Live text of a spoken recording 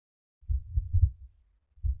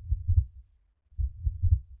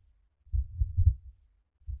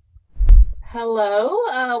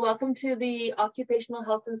Hello, welcome to the Occupational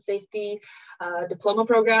Health and Safety Diploma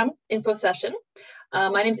Program info session.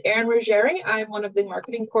 My name is Erin Ruggieri. I'm one of the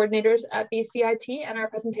marketing coordinators at BCIT, and our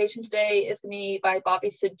presentation today is going to be by Bobby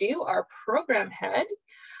Sidhu, our program head.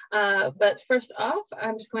 But first off,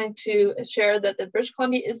 I'm just going to share that the British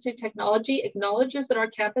Columbia Institute of Technology acknowledges that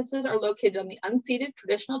our campuses are located on the unceded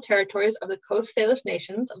traditional territories of the Coast Salish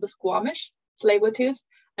nations of the Squamish, Tsleil-Waututh,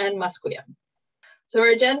 and Musqueam. So our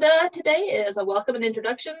agenda today is a welcome and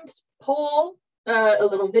introductions poll, a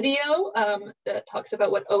little video that talks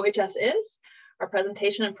about what OHS is, our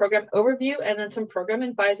presentation and program overview, and then some program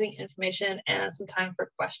advising information and some time for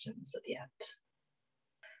questions at the end.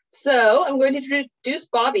 So I'm going to introduce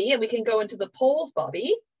Bobby, and we can go into the polls,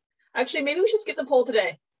 Bobby. Actually, maybe we should skip the poll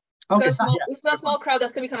today. Okay, We've got a small crowd.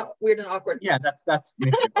 That's going to be kind of weird and awkward. Yeah, that's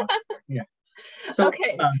makes it yeah. So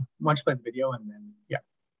okay. Why don't you play the video and then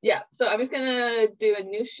Yeah, so I'm just gonna do a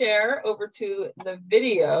new share over to the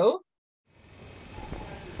video.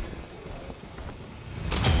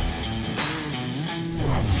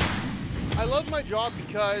 I love my job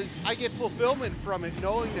because I get fulfillment from it,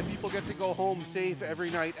 knowing that people get to go home safe every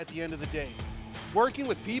night at the end of the day. Working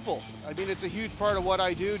with people, I mean, it's a huge part of what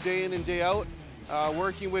I do day in and day out.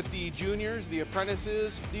 Working with the juniors, the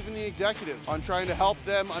apprentices, even the executives on trying to help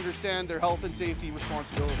them understand their health and safety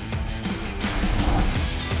responsibilities.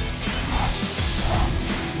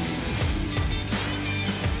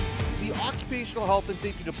 The Occupational Health and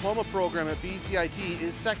Safety Diploma Program at BCIT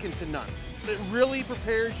is second to none. It really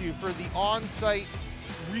prepares you for the on-site,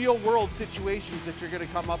 real-world situations that you're going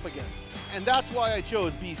to come up against. And that's why I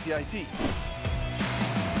chose BCIT.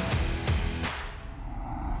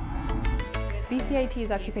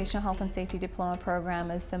 BCIT's Occupational Health and Safety Diploma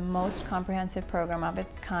Program is the most comprehensive program of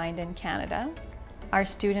its kind in Canada. Our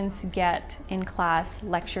students get in-class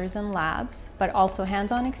lectures and labs, but also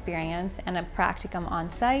hands-on experience and a practicum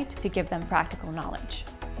on-site to give them practical knowledge.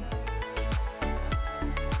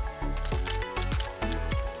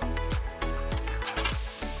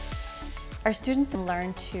 Our students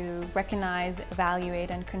learn to recognize,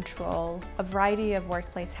 evaluate, and control a variety of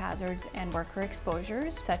workplace hazards and worker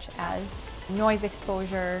exposures, such as noise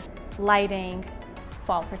exposure, lighting,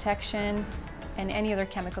 fall protection, and any other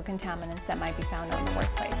chemical contaminants that might be found in the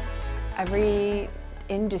workplace. Every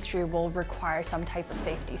industry will require some type of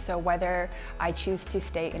safety. So whether I choose to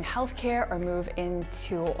stay in healthcare or move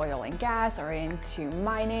into oil and gas or into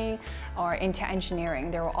mining or into engineering,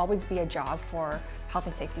 there will always be a job for health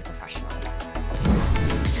and safety professionals.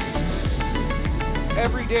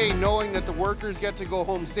 Every day knowing that the workers get to go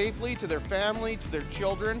home safely to their family, to their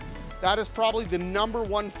children, that is probably the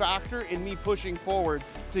 #1 factor in me pushing forward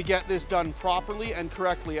to get this done properly and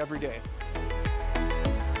correctly every day.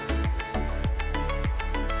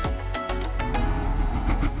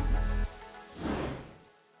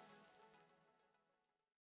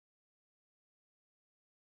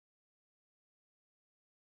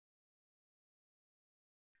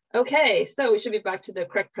 Okay, so we should be back to the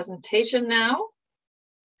correct presentation now.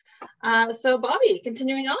 So Bobby,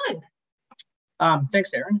 continuing on.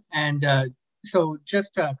 Thanks, Erin. And so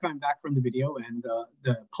just coming back from the video and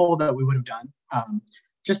the poll that we would have done,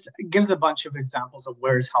 just gives a bunch of examples of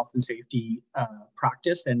where is health and safety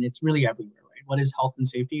practice, and it's really everywhere, right? What is health and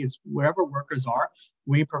safety? It's wherever workers are,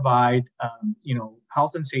 we provide,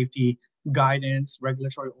 health and safety guidance,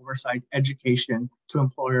 regulatory oversight, education to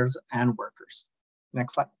employers and workers.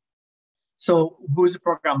 Next slide. So who is the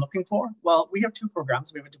program looking for? Well, we have two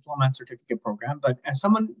programs. We have a diploma and certificate program, but as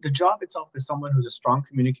someone, the job itself is someone who's a strong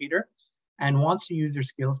communicator and wants to use their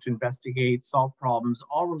skills to investigate, solve problems,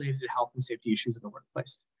 all related to health and safety issues in the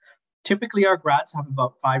workplace. Typically, our grads have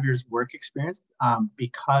about 5 years work experience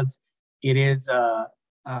because it is a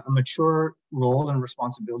mature role and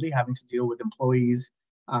responsibility having to deal with employees,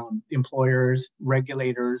 employers,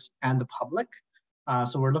 regulators, and the public.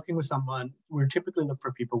 So we're looking with someone, we're typically looking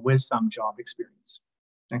for people with some job experience.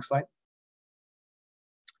 Next slide.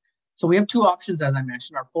 So we have two options, as I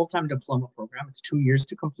mentioned, our full-time diploma program. It's 2 years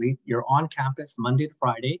to complete. You're on campus Monday to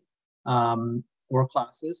Friday, 4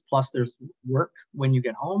 classes, plus there's work when you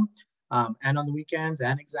get home and on the weekends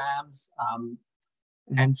and exams.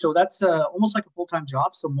 And so that's almost like a full-time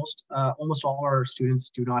job. So almost all our students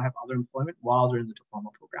do not have other employment while they're in the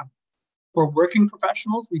diploma program. For working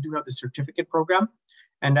professionals, we do have the certificate program,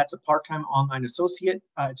 and that's a part-time online associate.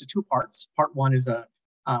 It's a 2 parts. Part 1 is a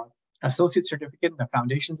associate certificate in the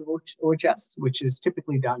foundations of OHS, which is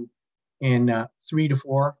typically done in 3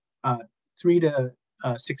 to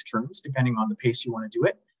 6 terms, depending on the pace you want to do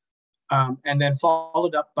it. And then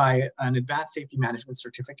followed up by an advanced safety management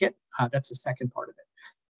certificate. That's the second part of it.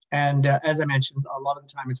 And as I mentioned, a lot of the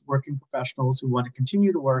time it's working professionals who want to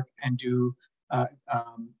continue to work and do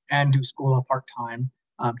school part-time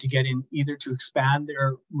to get in, either to expand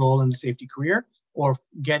their role in the safety career or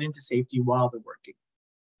get into safety while they're working.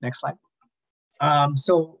 Next slide.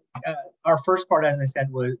 Our first part, as I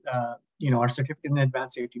said, was our certificate in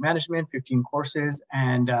advanced safety management, 15 courses,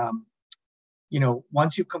 and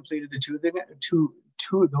once you've completed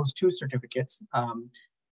those two certificates,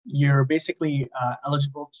 you're basically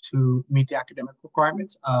eligible to meet the academic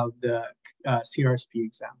requirements of the CRSP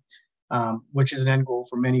exam, which is an end goal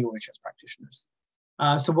for many OHS practitioners.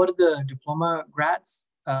 So what do the diploma grads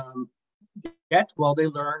get? Well, they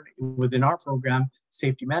learn within our program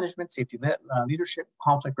safety management, safety leadership,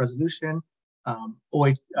 conflict resolution,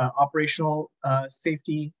 operational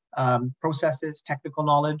safety processes, technical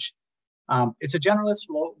knowledge. It's a generalist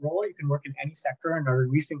role. You can work in any sector, and our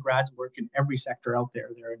recent grads work in every sector out there.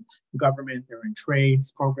 They're in government, they're in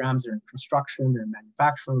trades programs, they're in construction, they're in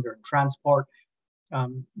manufacturing, they're in transport,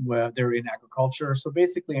 where they're in agriculture. So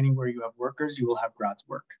basically anywhere you have workers, you will have grads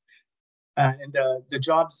work. And the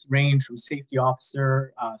jobs range from safety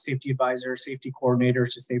officer, safety advisor, safety coordinator,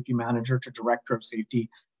 to safety manager, to director of safety.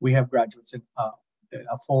 We have graduates in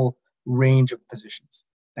a full range of positions.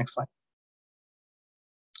 Next slide.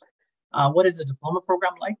 What is the diploma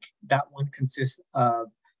program like? That one consists of,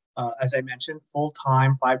 as I mentioned,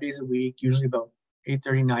 full-time, 5 days a week, usually about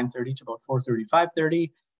 8:30, 9:30 to about 4:30,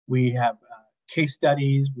 5:30. We have case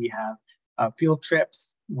studies, we have field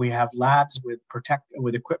trips, we have labs with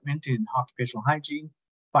equipment in occupational hygiene,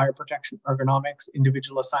 fire protection, ergonomics,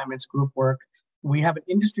 individual assignments, group work. We have an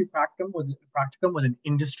industry practicum with an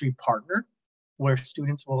industry partner, where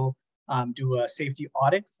students will do a safety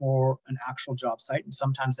audit for an actual job site, and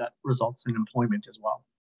sometimes that results in employment as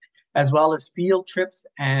well as field trips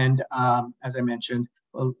and, as I mentioned,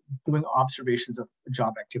 doing observations of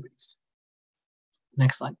job activities.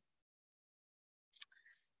 Next slide.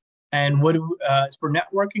 And for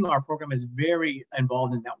networking, our program is very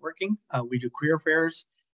involved in networking. We do career fairs.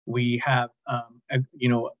 We have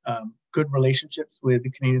good relationships with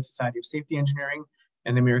the Canadian Society of Safety Engineering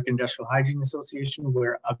and the American Industrial Hygiene Association,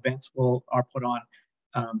 where events are put on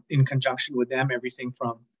in conjunction with them. Everything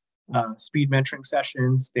from speed mentoring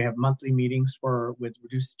sessions. They have monthly meetings with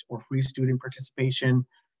reduced or free student participation.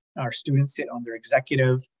 Our students sit on their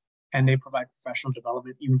executive, and they provide professional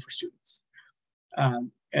development even for students.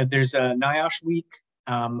 There's a NIOSH week,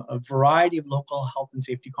 a variety of local health and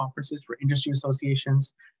safety conferences for industry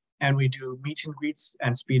associations, and we do meet and greets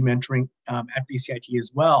and speed mentoring at BCIT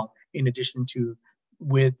as well, in addition to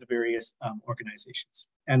with the various organizations,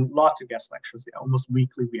 and lots of guest lectures. Almost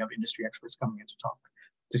weekly, we have industry experts coming in to talk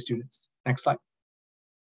to students. Next slide.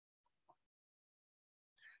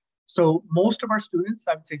 So most of our students,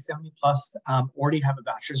 I would say 70 plus, already have a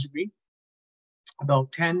bachelor's degree.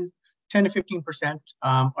 About 10 to 15%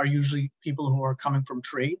 are usually people who are coming from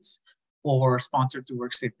trades or sponsored through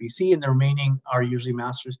WorkSafe BC, and the remaining are usually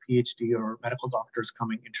master's, PhD, or medical doctors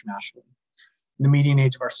coming internationally. The median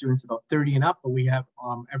age of our students is about 30 and up, but we have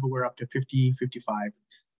everywhere up to 50, 55.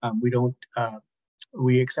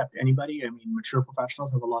 We accept anybody. I mean, mature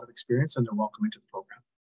professionals have a lot of experience and they're welcome into the program.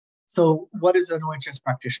 So what does an OHS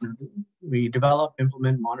practitioner do? We develop,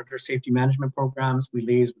 implement, monitor safety management programs. We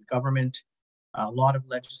liaise with government, a lot of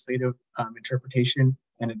legislative interpretation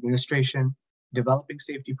and administration, developing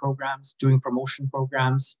safety programs, doing promotion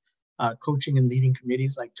programs, coaching and leading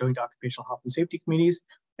committees like joint occupational health and safety committees,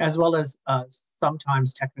 as well as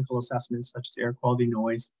sometimes technical assessments such as air quality,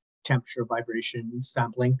 noise, temperature, vibration,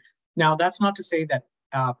 sampling. Now, that's not to say that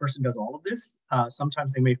a person does all of this.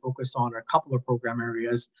 Sometimes they may focus on a couple of program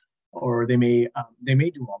areas, or they may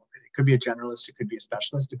do all of it. It could be a generalist, it could be a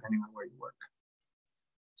specialist, depending on where you work.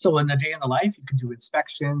 So in the day in the life, you can do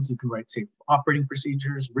inspections, you can write safe operating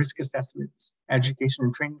procedures, risk assessments, education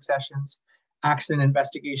and training sessions, accident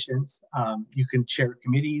investigations. You can chair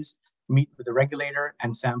committees, meet with the regulator,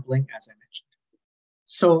 and sampling, as I mentioned.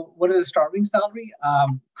 So what is the starting salary?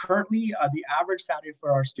 Currently, the average salary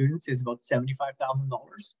for our students is about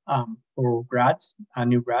 $75,000 for grads,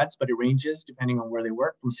 new grads, but it ranges depending on where they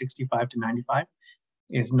work from 65 to 95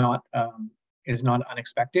 is not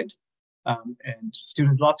unexpected. And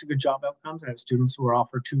students, lots of good job outcomes. I have students who are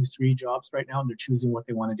offered 2, 3 jobs right now, and they're choosing what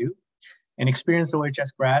they want to do. And experienced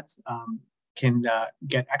OHS grads can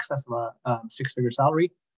get excess of a 6-figure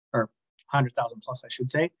salary, or 100,000 plus, I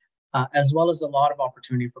should say, as well as a lot of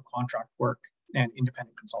opportunity for contract work and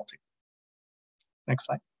independent consulting. Next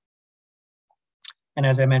slide. And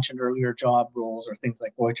as I mentioned earlier, job roles are things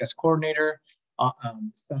like OHS coordinator,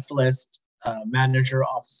 specialist, manager,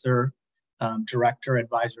 officer, director,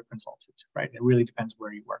 advisor, consultant, right? It really depends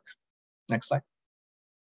where you work. Next slide.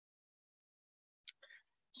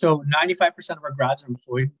 So 95% of our grads are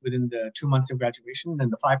employed within the 2 months of graduation,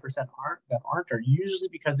 and the 5% aren't are usually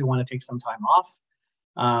because they want to take some time off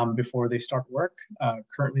before they start work.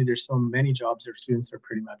 Currently, there's so many jobs where students are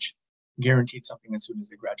pretty much guaranteed something as soon as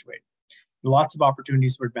they graduate. Lots of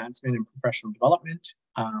opportunities for advancement and professional development,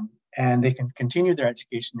 and they can continue their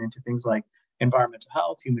education into things like environmental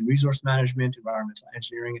health, human resource management, environmental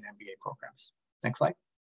engineering, and MBA programs. Next slide.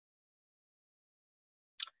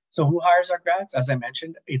 So who hires our grads? As I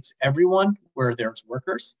mentioned, it's everyone where there's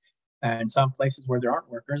workers, and some places where there aren't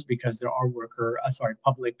workers because there are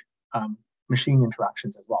public machine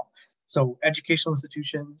interactions as well. So educational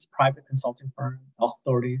institutions, private consulting firms, health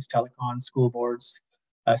authorities, telecoms, school boards,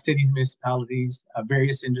 cities, municipalities,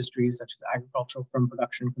 various industries such as agricultural, film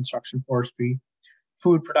production, construction, forestry,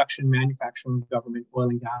 food production, manufacturing, government, oil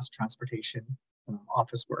and gas, transportation,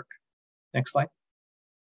 office work. Next slide.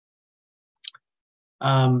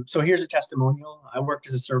 So here's a testimonial. I worked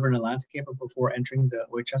as a server and a landscaper before entering the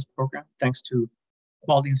OHS program. Thanks to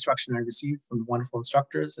quality instruction I received from wonderful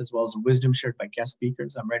instructors, as well as wisdom shared by guest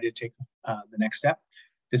speakers, I'm ready to take the next step.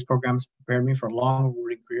 This program has prepared me for a long,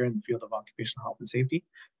 rewarding career in the field of occupational health and safety.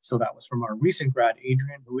 So that was from our recent grad,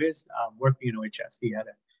 Adrian, who is working in OHS.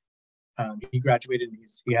 He graduated and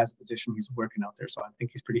he has a position, he's working out there. So I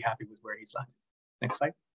think he's pretty happy with where he's landed. Next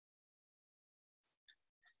slide.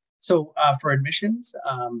 So for admissions,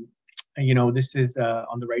 this is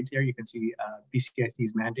on the right there, you can see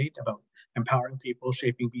BCIT's mandate about empowering people,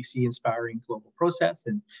 shaping BC, inspiring global process,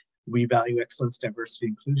 and we value excellence, diversity,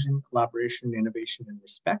 inclusion, collaboration, innovation, and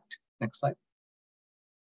respect. Next slide.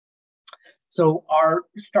 So our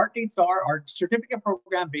start dates are our certificate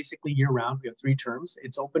program, basically year-round. We have 3 terms.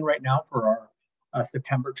 It's open right now for our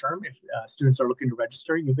September term. If students are looking to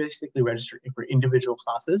register, you basically register for individual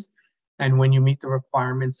classes. And when you meet the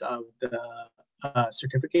requirements of the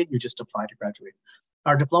certificate, you just apply to graduate.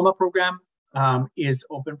 Our diploma program is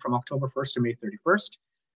open from October 1st to May 31st.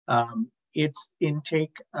 Its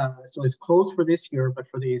intake, so it's closed for this year, but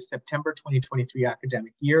for the September 2023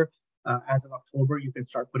 academic year, as of October, you can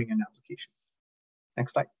start putting in applications.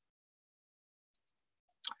 Next slide.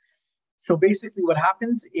 So basically what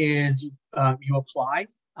happens is you apply,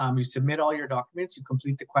 you submit all your documents, you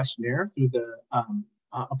complete the questionnaire through the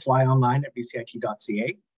apply online at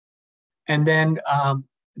bcit.ca. And then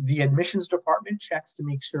the admissions department checks to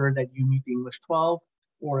make sure that you meet the English 12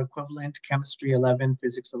 or equivalent, chemistry 11,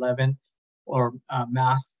 physics 11, or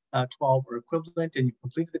math 12 or equivalent, and you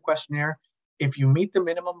complete the questionnaire. If you meet the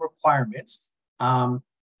minimum requirements,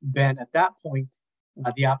 then at that point,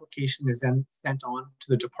 the application is then sent on to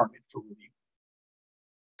the department for review.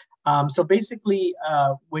 So basically,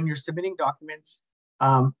 when you're submitting documents,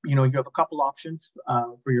 you have a couple options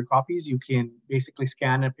for your copies. You can basically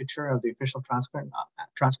scan a picture of the official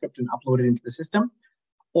transcript and upload it into the system,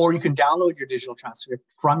 or you can download your digital transcript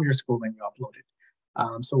from your school when you upload it.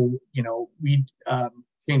 We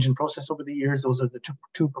change in process over the years. Those are the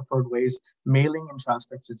two preferred ways. Mailing and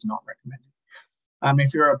transcripts is not recommended.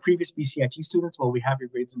 If you're a previous BCIT student, well, we have your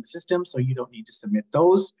grades in the system, so you don't need to submit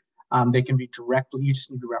those. They can be directly, you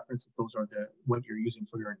just need to reference that those are what you're using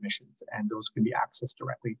for your admissions, and those can be accessed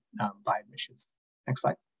directly by admissions. Next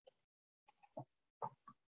slide.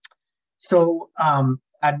 So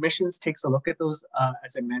admissions takes a look at those,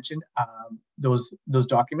 as I mentioned, those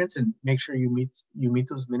documents, and make sure you meet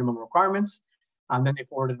those minimum requirements. And then they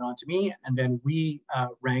forward it on to me, and then we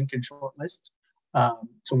rank and shortlist.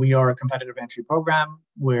 So we are a competitive entry program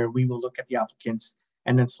where we will look at the applicants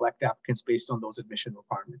and then select applicants based on those admission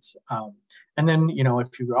requirements. And then,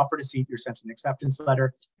 if you're offered a seat, you're sent an acceptance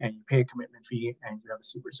letter and you pay a commitment fee and you have a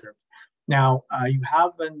seat reserved. Now, you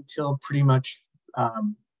have until pretty much the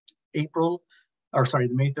May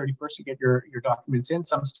 31st to get your documents in.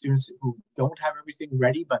 Some students who don't have everything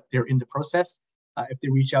ready, but they're in the process, if they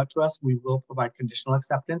reach out to us, we will provide conditional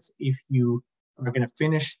acceptance if you are going to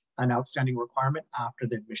finish an outstanding requirement after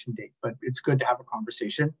the admission date. But it's good to have a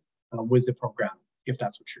conversation with the program if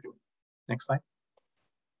that's what you're doing. Next slide.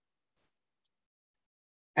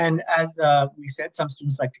 And as we said, some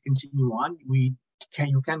students like to continue on. You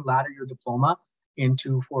can ladder your diploma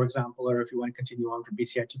into, for example, or if you want to continue on for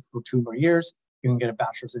BCIT for 2 more years, you can get a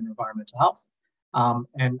bachelor's in environmental health.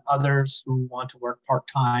 And others who want to work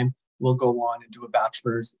part-time will go on and do a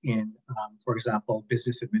bachelor's in, for example,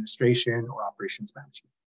 business administration or operations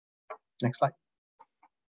management. Next slide.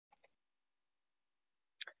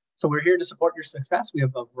 So we're here to support your success. We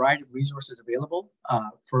have a variety of resources available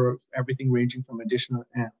for everything ranging from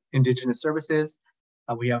Indigenous services,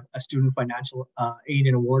 We have a student financial aid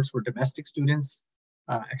and awards for domestic students,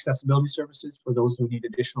 accessibility services for those who need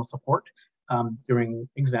additional support during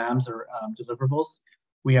exams or deliverables.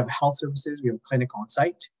 We have health services, we have a clinic on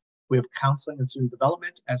site, we have counseling and student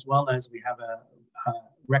development, as well as we have a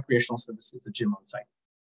recreational services, a gym on site.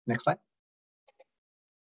 Next slide.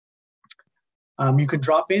 You can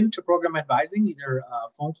drop into program advising, either a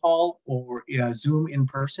phone call or a Zoom in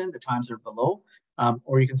person, the times are below,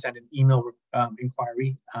 or you can send an email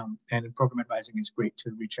inquiry, and program advising is great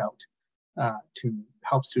to reach out to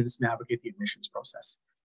help students navigate the admissions process.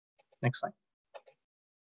 Next slide.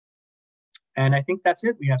 And I think that's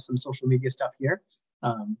it. We have some social media stuff here.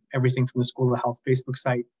 Everything from the School of Health Facebook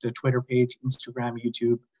site, the Twitter page, Instagram,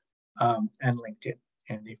 YouTube, and LinkedIn.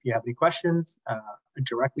 And if you have any questions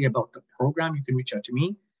directly about the program, you can reach out to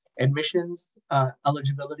me. Admissions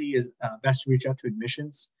eligibility is best to reach out to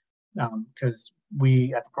admissions, because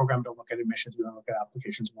we at the program don't look at admissions, we don't look at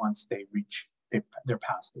applications once they're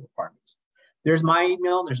past the requirements. There's my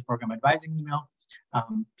email, there's a program advising email.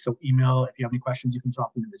 So email, if you have any questions, you can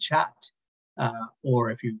drop them in the chat.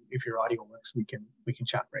 Or if your audio works, we can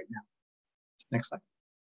chat right now. Next slide.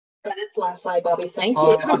 That is the last slide, Bobby. Thank you.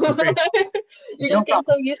 Awesome, great. You're just getting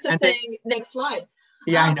so used to saying next slide.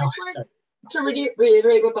 Yeah, I know. To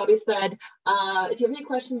reiterate what Bobby said, if you have any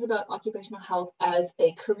questions about occupational health as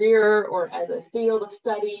a career or as a field of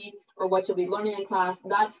study or what you'll be learning in class,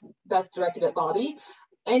 that's best directed at Bobby.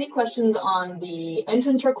 Any questions on the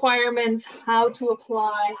entrance requirements, how to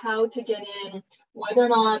apply, how to get in, whether or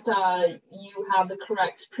not you have the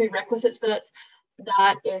correct prerequisites for this,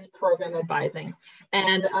 that is program advising.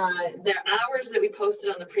 And the hours that we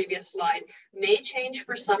posted on the previous slide may change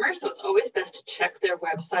for summer, so it's always best to check their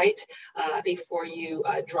website before you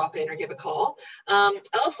drop in or give a call.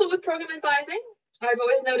 Also with program advising, I've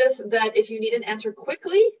always noticed that if you need an answer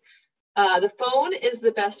quickly, the phone is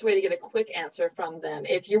the best way to get a quick answer from them.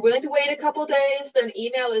 If you're willing to wait a couple days, then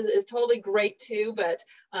email is totally great too, but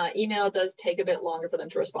email does take a bit longer for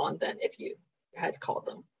them to respond than if you had called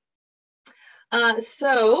them.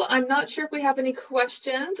 So I'm not sure if we have any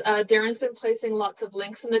questions. Darren's been placing lots of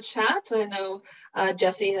links in the chat. I know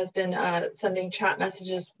Jesse has been sending chat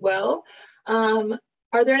messages as well.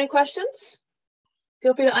 Are there any questions?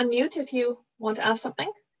 Feel free to unmute if you want to ask something.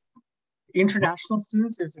 International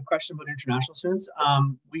students, there's a question about international students.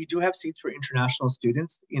 We do have seats for international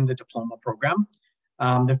students in the diploma program.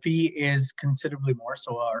 The fee is considerably more.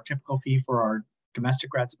 So our typical fee for our domestic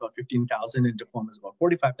grads is about $15,000 and diploma is about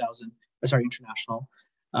 $45,000. Sorry, international.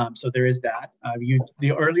 So there is that.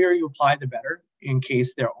 The earlier you apply, the better. In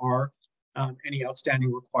case there are any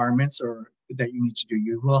outstanding requirements or that you need to do,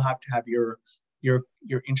 you will have to have your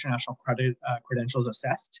international credentials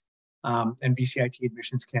assessed. And BCIT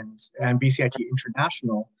admissions and BCIT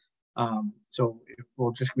International. So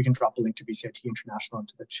we can drop a link to BCIT International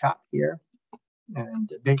into the chat here,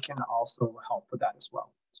 and they can also help with that as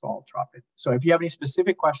well. So I'll drop it. So if you have any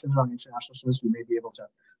specific questions on international students, we may be able to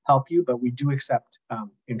help you, but we do accept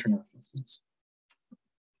international students.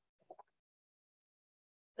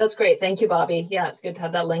 That's great. Thank you, Bobby. Yeah, it's good to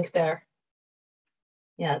have that link there.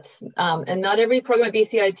 Yeah, it's and not every program at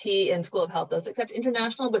BCIT and School of Health does accept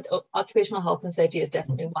international, but Occupational Health and Safety is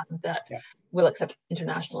definitely one that will accept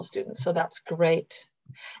international students. So that's great.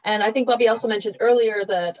 And I think Bobby also mentioned earlier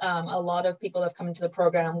that a lot of people have come into the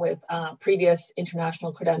program with previous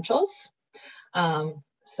international credentials.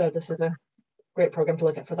 So this is a great program to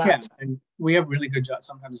look at for that. Yeah, and we have really good jobs.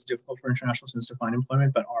 Sometimes it's difficult for international students to find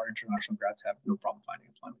employment, but our international grads have no problem finding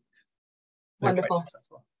employment. They're wonderful. quite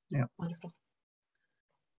successful. Yeah. Wonderful.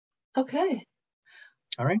 Okay.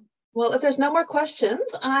 All right. Well, if there's no more questions,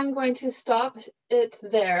 I'm going to stop it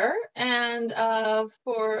there. And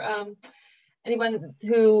for anyone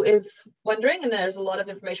who is wondering, and there's a lot of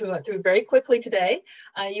information we went through very quickly today,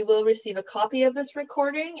 you will receive a copy of this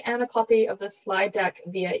recording and a copy of the slide deck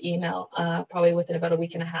via email, probably within about a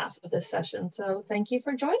week and a half of this session. So thank you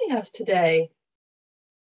for joining us today.